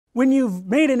when you've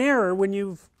made an error, when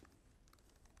you've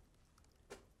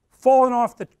fallen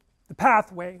off the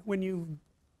pathway, when you've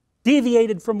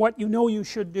deviated from what you know you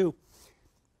should do,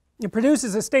 it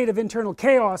produces a state of internal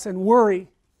chaos and worry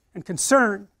and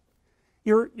concern.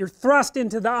 You're thrust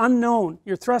into the unknown.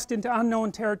 You're thrust into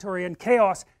unknown territory and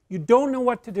chaos. You don't know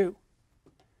what to do.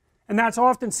 And that's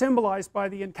often symbolized by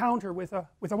the encounter with a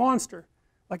monster,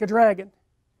 like a dragon,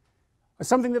 or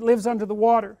something that lives under the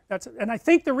water. And I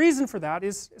think the reason for that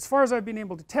is, as far as I've been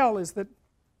able to tell, is that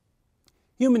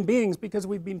human beings, because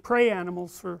we've been prey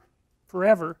animals for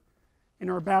forever, in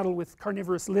our battle with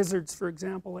carnivorous lizards, for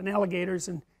example, and alligators,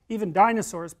 and even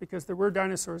dinosaurs, because there were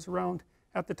dinosaurs around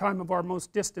at the time of our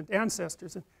most distant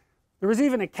ancestors. And there was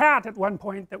even a cat at one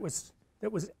point that was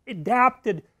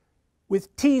adapted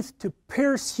with teeth to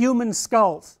pierce human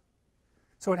skulls.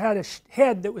 So it had a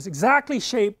head that was exactly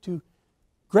shaped to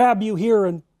grab you here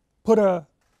and put a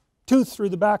tooth through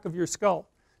the back of your skull.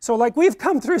 So like, we've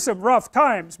come through some rough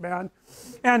times, man.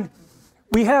 And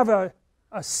we have a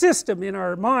system in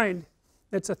our mind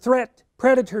that's a threat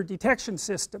predator detection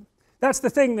system. That's the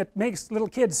thing that makes little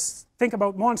kids think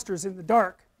about monsters in the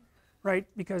dark, right?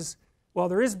 Because, well,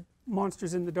 there is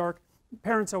monsters in the dark.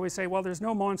 Parents always say, well, there's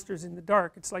no monsters in the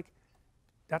dark. It's like,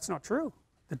 that's not true.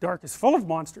 The dark is full of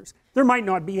monsters. There might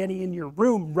not be any in your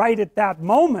room right at that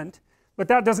moment, but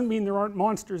that doesn't mean there aren't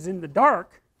monsters in the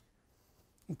dark.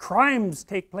 And crimes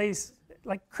take place,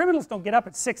 like, criminals don't get up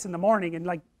at 6 in the morning and,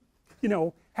 like, you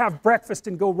know, have breakfast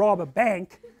and go rob a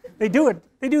bank. They do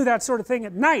that sort of thing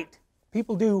at night.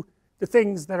 People do the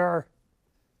things that are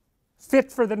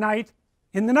fit for the night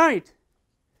in the night.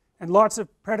 And lots of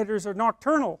predators are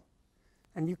nocturnal,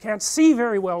 and you can't see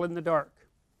very well in the dark.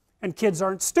 And kids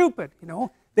aren't stupid, you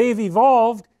know. They've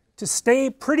evolved to stay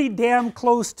pretty damn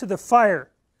close to the fire,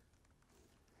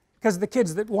 because the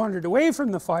kids that wandered away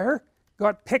from the fire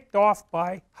got picked off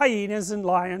by hyenas and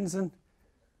lions and,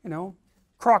 you know,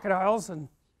 crocodiles and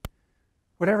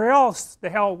whatever else the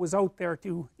hell was out there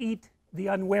to eat the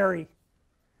unwary.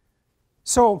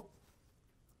 So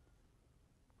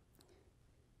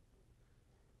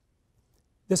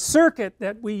the circuit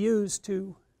that we use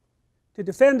to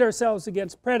defend ourselves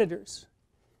against predators,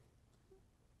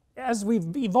 as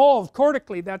we've evolved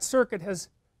cortically, that circuit has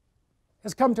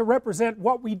come to represent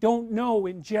what we don't know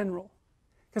in general.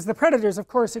 Because the predators, of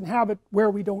course, inhabit where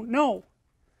we don't know.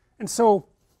 And so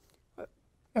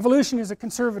evolution is a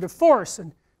conservative force,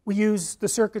 and we use the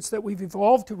circuits that we've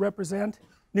evolved to represent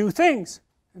new things.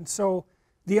 And so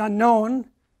the unknown,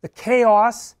 the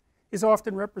chaos, is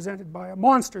often represented by a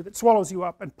monster that swallows you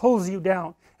up and pulls you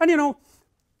down. And you know,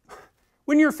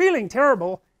 when you're feeling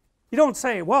terrible, you don't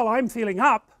say, well, I'm feeling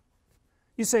up.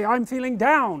 You say, I'm feeling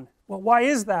down. Well, why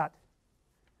is that?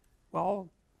 Well,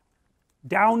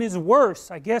 down is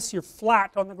worse. I guess you're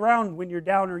flat on the ground when you're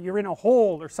down, or you're in a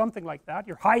hole or something like that.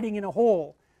 You're hiding in a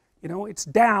hole. You know, it's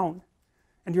down.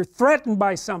 And you're threatened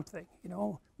by something. You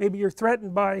know, maybe you're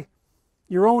threatened by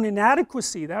your own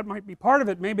inadequacy. That might be part of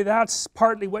it. Maybe that's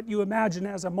partly what you imagine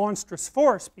as a monstrous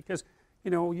force, because,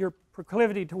 you know, your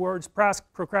proclivity towards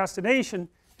procrastination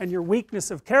and your weakness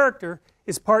of character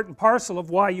is part and parcel of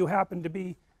why you happen to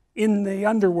be in the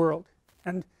underworld.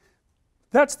 And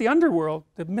that's the underworld,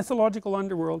 the mythological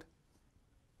underworld.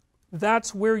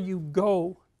 That's where you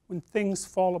go when things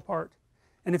fall apart.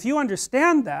 And if you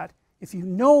understand that, if you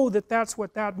know that that's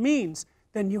what that means,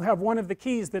 then you have one of the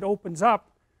keys that opens up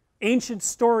ancient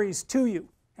stories to you,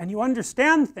 and you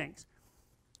understand things.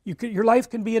 Your life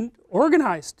can be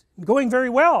organized, going very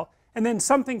well, and then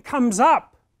something comes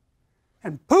up,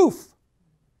 and poof,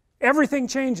 everything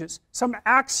changes. Some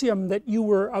axiom that you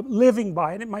were living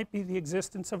by, and it might be the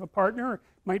existence of a partner, it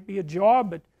might be a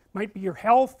job, it might be your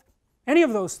health, any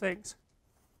of those things,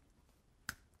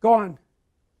 gone.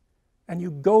 And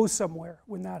you go somewhere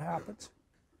when that happens.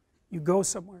 You go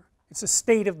somewhere. It's a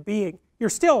state of being. You're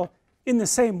still in the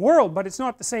same world, but it's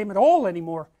not the same at all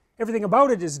anymore. Everything about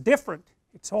it is different.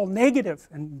 It's all negative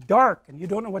and dark, and you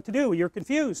don't know what to do. You're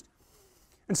confused.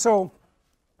 And so,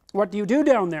 what do you do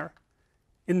down there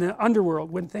in the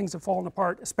underworld when things have fallen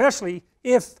apart, especially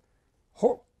if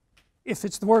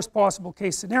it's the worst possible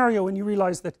case scenario and you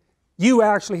realize that you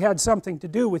actually had something to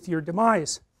do with your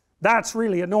demise? That's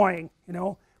really annoying, you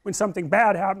know, when something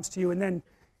bad happens to you, and then,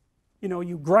 you know,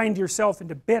 you grind yourself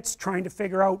into bits trying to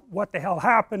figure out what the hell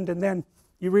happened, and then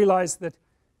you realize that,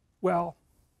 well,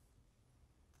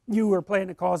 you were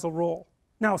playing a causal role.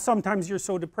 Now, sometimes you're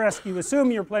so depressed you assume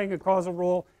you're playing a causal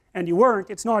role, and you weren't.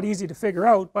 It's not easy to figure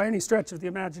out by any stretch of the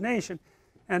imagination,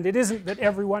 and it isn't that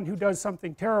everyone who does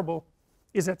something terrible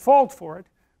is at fault for it,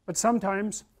 but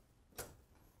sometimes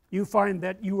you find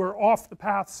that you are off the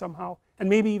path somehow. and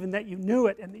maybe even that you knew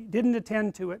it and that you didn't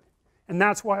attend to it, and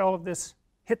that's why all of this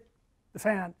hit the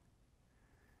fan.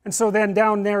 And so then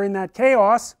down there in that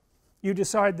chaos, you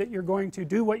decide that you're going to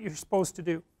do what you're supposed to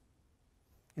do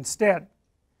instead.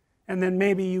 And then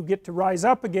maybe you get to rise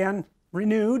up again,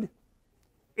 renewed,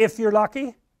 if you're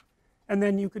lucky, and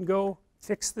then you can go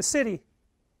fix the city.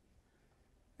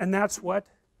 And that's what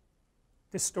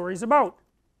this story is about.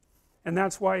 And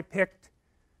that's why I picked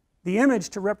the image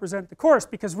to represent the course,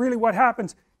 because really what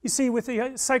happens, you see, with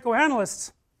the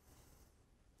psychoanalysts,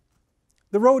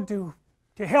 the road to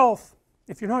health,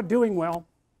 if you're not doing well,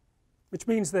 which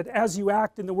means that as you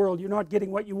act in the world you're not getting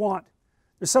what you want,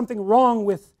 there's something wrong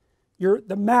with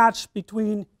the match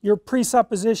between your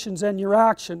presuppositions and your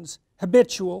actions,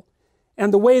 habitual,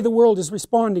 and the way the world is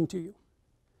responding to you.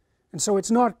 And so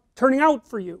it's not turning out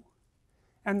for you.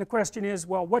 And the question is,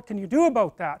 well, what can you do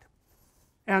about that?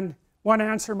 And one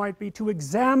answer might be to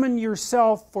examine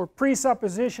yourself for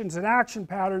presuppositions and action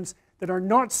patterns that are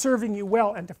not serving you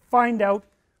well, and to find out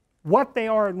what they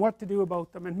are and what to do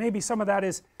about them. And maybe some of that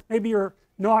is, maybe you're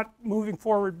not moving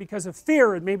forward because of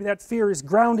fear, and maybe that fear is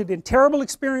grounded in terrible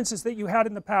experiences that you had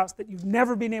in the past that you've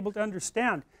never been able to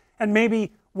understand. And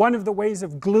maybe one of the ways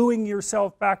of gluing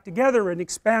yourself back together and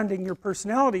expanding your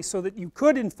personality so that you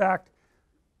could in fact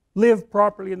live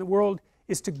properly in the world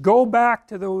is to go back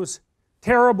to those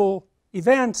terrible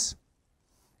events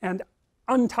and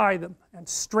untie them and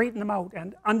straighten them out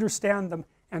and understand them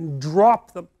and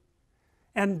drop them.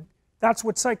 And that's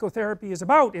what psychotherapy is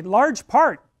about, in large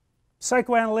part.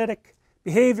 Psychoanalytic,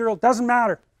 behavioral, doesn't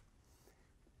matter.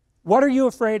 What are you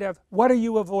afraid of? What are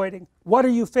you avoiding? What are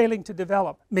you failing to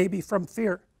develop? Maybe from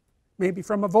fear, maybe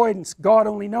from avoidance, God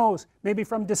only knows, maybe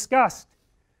from disgust.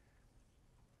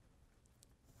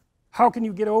 How can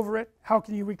you get over it? How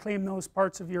can you reclaim those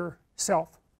parts of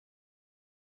yourself?